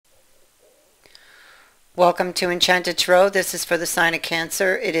Welcome to Enchanted Tarot. This is for the sign of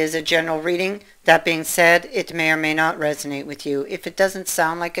Cancer. It is a general reading. That being said, it may or may not resonate with you. If it doesn't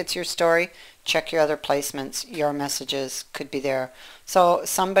sound like it's your story, check your other placements. Your messages could be there. So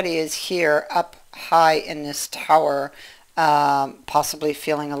somebody is here up high in this tower, possibly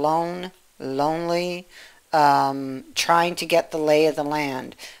feeling alone, lonely, trying to get the lay of the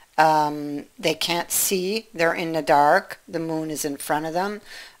land. They can't see. They're in the dark. The moon is in front of them.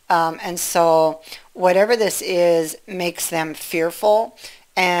 And so whatever this is makes them fearful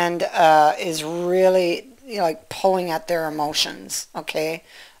and is really, like pulling at their emotions, okay?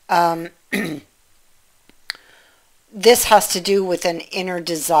 This has to do with an inner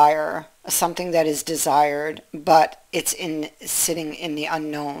desire, something that is desired, but it's sitting in the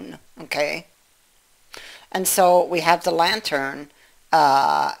unknown, okay? And so we have the lantern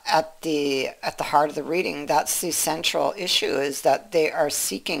at the heart of the reading. That's the central issue, is that they are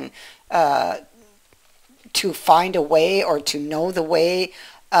seeking to find a way or to know the way,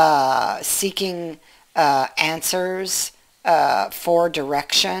 seeking answers for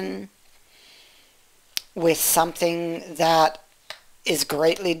direction with something that is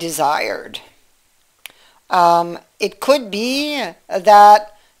greatly desired. It could be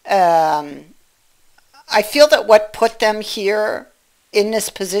that I feel that what put them here in this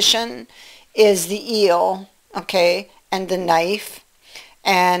position is the eel, okay, and the knife,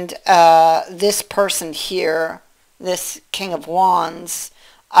 and this person here, this King of Wands,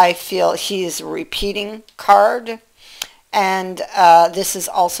 I feel he is a repeating card, and this is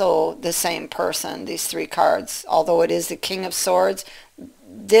also the same person, these three cards, although it is the King of Swords.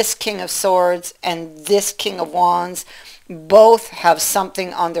 This King of Swords and this King of Wands both have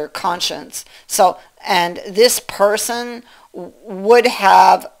something on their conscience. So, and this person would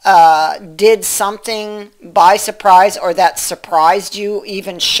have did something by surprise, or that surprised you,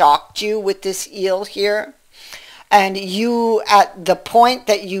 even shocked you with this eel here. And you, at the point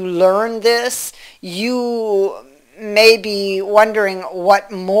that you learn this, you may be wondering, what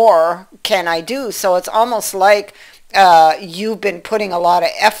more can I do? So it's almost like you've been putting a lot of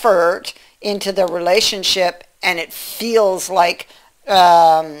effort into the relationship, and it feels like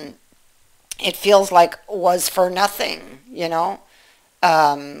was for nothing,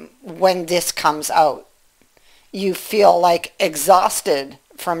 when this comes out. You feel like exhausted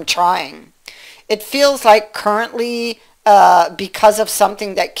from trying. It feels like currently, because of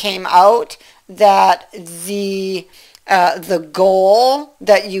something that came out, that the goal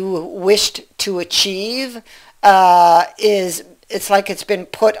that you wished to achieve it's like it's been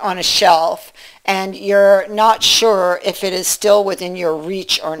put on a shelf, and you're not sure if it is still within your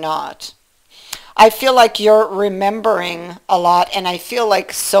reach or not. I feel like you're remembering a lot, and I feel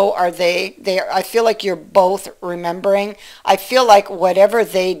like so are they. I feel like you're both remembering. I feel like whatever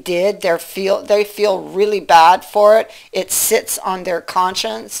they did, they feel really bad for it. It sits on their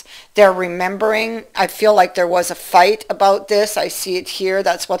conscience. They're remembering. I feel like there was a fight about this. I see it here.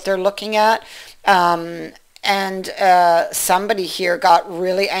 That's what they're looking at. And somebody here got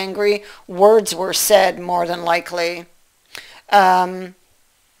really angry. Words were said, more than likely.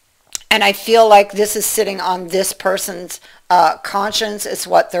 And I feel like this is sitting on this person's conscience. It's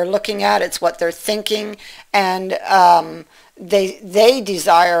what they're looking at. It's what they're thinking. And they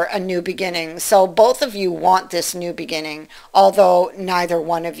desire a new beginning. So both of you want this new beginning, although neither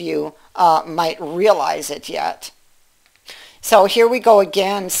one of you might realize it yet. So here we go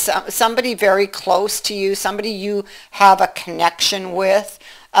again. Somebody very close to you, somebody you have a connection with,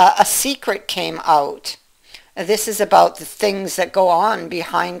 a secret came out. This is about the things that go on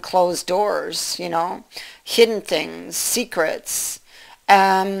behind closed doors, hidden things, secrets.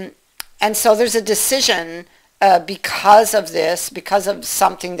 And so there's a decision because of this, because of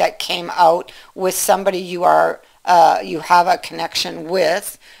something that came out with somebody you have a connection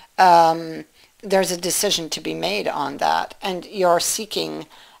with. There's a decision to be made on that, and you're seeking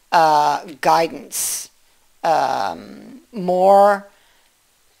guidance, more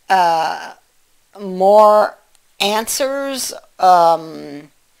answers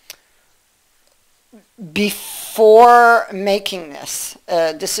before making this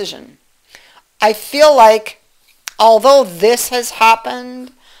decision. I feel like, although this has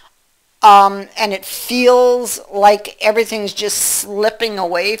happened, and it feels like everything's just slipping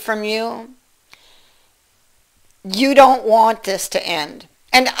away from you, you don't want this to end.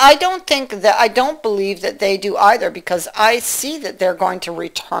 And I don't believe that they do either, because I see that they're going to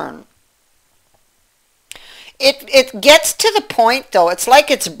return. It gets to the point, though. It's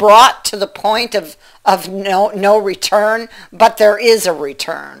like it's brought to the point of no return, but there is a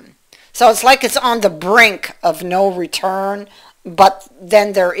return. So it's like it's on the brink of no return, but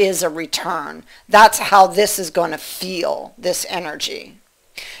then there is a return. That's how this is going to feel, this energy.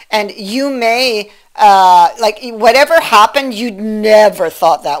 And you may, like whatever happened, you never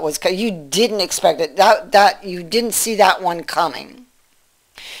thought that was, you didn't expect it, that you didn't see that one coming.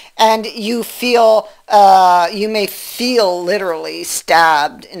 And you feel, you may feel literally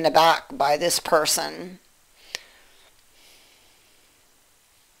stabbed in the back by this person.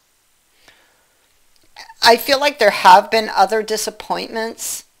 I feel like there have been other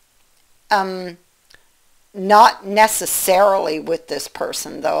disappointments, not necessarily with this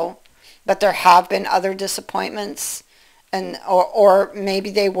person though, but there have been other disappointments, and or maybe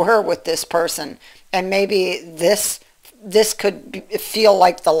they were with this person, and maybe this could feel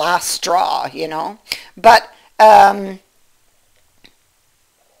like the last straw, you know. But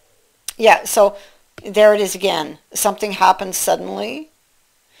yeah, so there it is again. Something happens suddenly,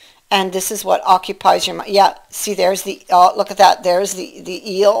 and this is what occupies your mind. Yeah, see, there's the, look at that. There's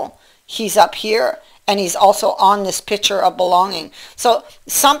the eel. He's up here, and he's also on this picture of belonging. So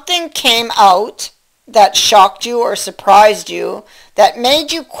something came out that shocked you or surprised you, that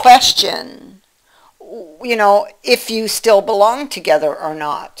made you question, you know, if you still belong together or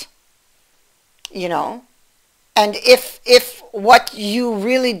not, you know, and if what you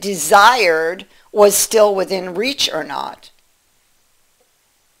really desired was still within reach or not.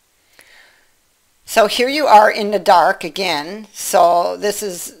 So here you are in the dark again. So this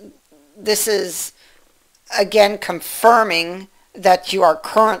is again confirming that you are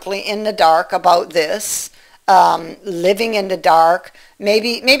currently in the dark about this, living in the dark.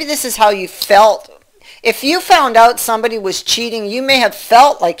 Maybe this is how you felt. If you found out somebody was cheating, you may have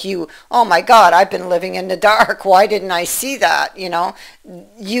felt like oh my God, I've been living in the dark. Why didn't I see that? You know,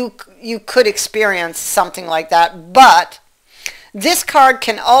 you could experience something like that. But this card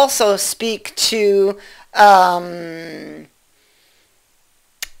can also speak to,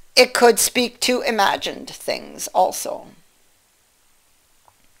 it could speak to imagined things also.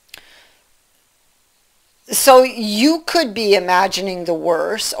 So you could be imagining the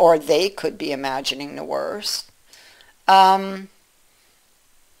worst, or they could be imagining the worst.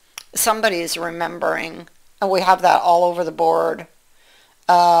 Somebody is remembering, and we have that all over the board.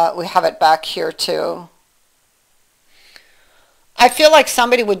 We have it back here too. I feel like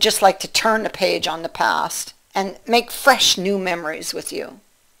somebody would just like to turn the page on the past and make fresh new memories with you.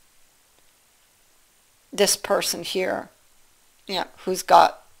 This person here, yeah, who's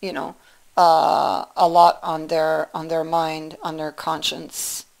got, you know, a lot on their mind, on their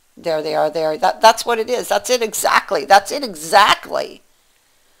conscience. There they are there. That's what it is. That's it exactly. That's it exactly.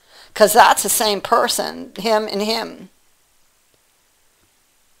 Because that's the same person, him and him.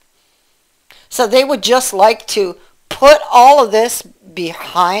 So they would just like to put all of this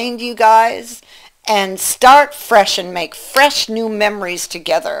behind you guys and start fresh and make fresh new memories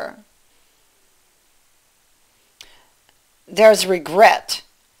together. There's regret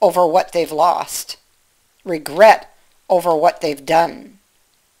over what they've lost. Regret over what they've done.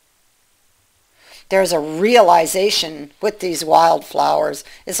 There's a realization with these wildflowers.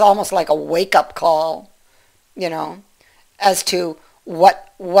 It's almost like a wake-up call, you know, as to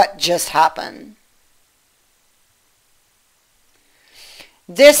what just happened.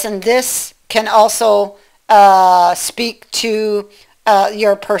 This and this can also speak to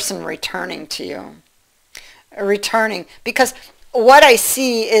your person returning to you. Returning, because what I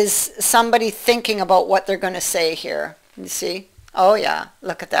see is somebody thinking about what they're going to say here. You see? Oh yeah,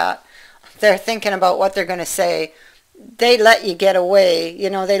 look at that. They're thinking about what they're going to say. They let you get away. You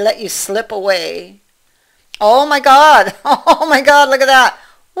know, they let you slip away. Oh my God. Oh my God, look at that.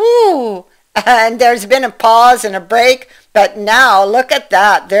 Woo! And there's been a pause and a break, but now look at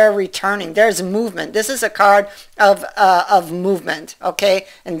that. They're returning. There's movement. This is a card of movement, okay?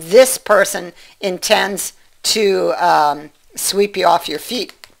 And this person intends to sweep you off your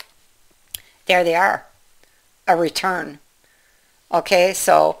feet. There they are. A return. Okay,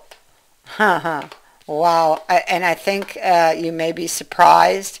 so, wow. And I think you may be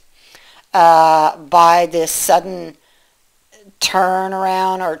surprised by this sudden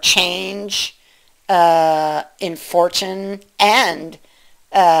turnaround or change in fortune and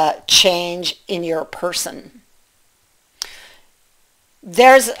change in your person.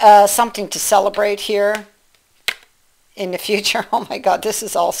 There's something to celebrate here in the future. Oh my God, this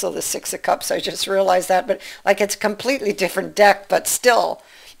is also the Six of Cups. I just realized that, but like it's a completely different deck, but still,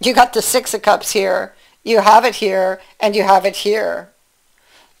 you got the Six of Cups here, you have it here, and you have it here.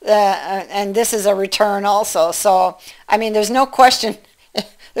 And this is a return also. So, I mean, there's no question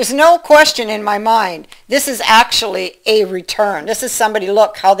There's no question in my mind. This is actually a return. This is somebody,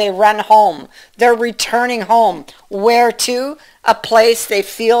 look how they run home. They're returning home. Where to? A place they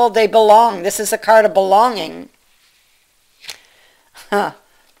feel they belong. This is a card of belonging. Huh.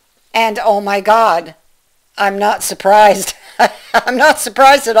 And oh my God, I'm not surprised. I'm not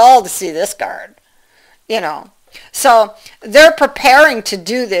surprised at all to see this card. You know. So they're preparing to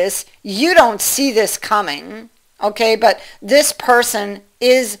do this. You don't see this coming. Okay, but this person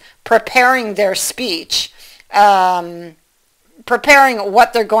is preparing their speech, preparing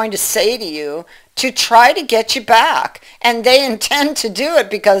what they're going to say to you to try to get you back. And they intend to do it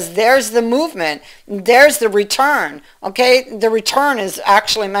because there's the movement. There's the return. Okay, the return is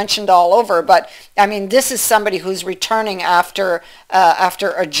actually mentioned all over. But, I mean, this is somebody who's returning after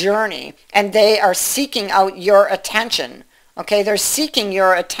a journey. And they are seeking out your attention. Okay, they're seeking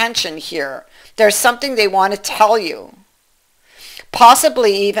your attention here. There's something they want to tell you.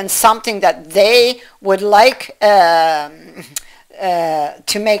 Possibly even something that they would like to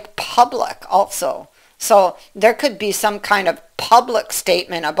make public also. So there could be some kind of public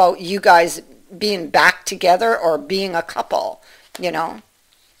statement about you guys being back together or being a couple, you know.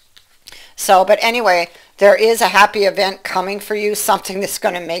 So, but anyway, there is a happy event coming for you, something that's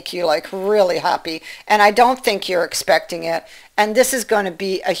going to make you like really happy. And I don't think you're expecting it. And this is going to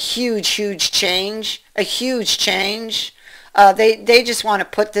be a huge, huge change, a huge change. They just want to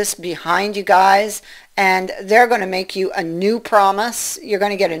put this behind you guys, and they're going to make you a new promise. You're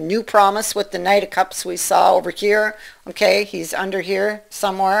going to get a new promise with the Knight of Cups we saw over here. Okay, he's under here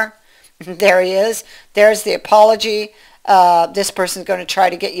somewhere. There he is. There's the apology. This person's going to try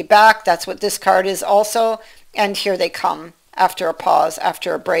to get you back. That's what this card is also. And here they come after a pause,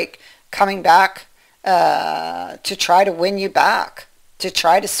 after a break, coming back to try to win you back, to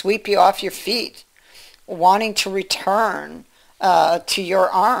try to sweep you off your feet, wanting to return to your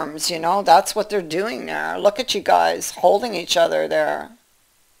arms. You know, that's what they're doing there. Look at you guys holding each other there.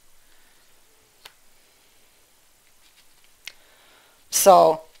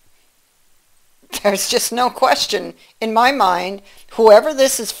 So there's just no question in my mind, whoever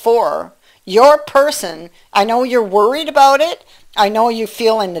this is for, your person, I know you're worried about it. I know you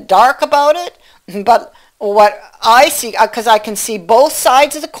feel in the dark about it. But what I see, because I can see both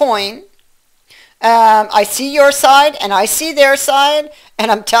sides of the coin, I see your side and I see their side,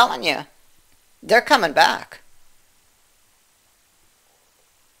 and I'm telling you, they're coming back.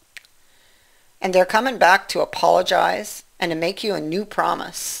 And they're coming back to apologize and to make you a new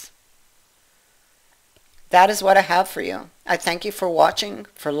promise. That is what I have for you. I thank you for watching,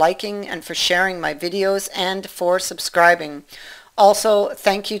 for liking, and for sharing my videos, and for subscribing. Also,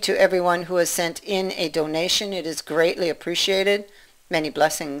 thank you to everyone who has sent in a donation. It is greatly appreciated. Many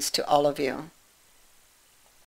blessings to all of you.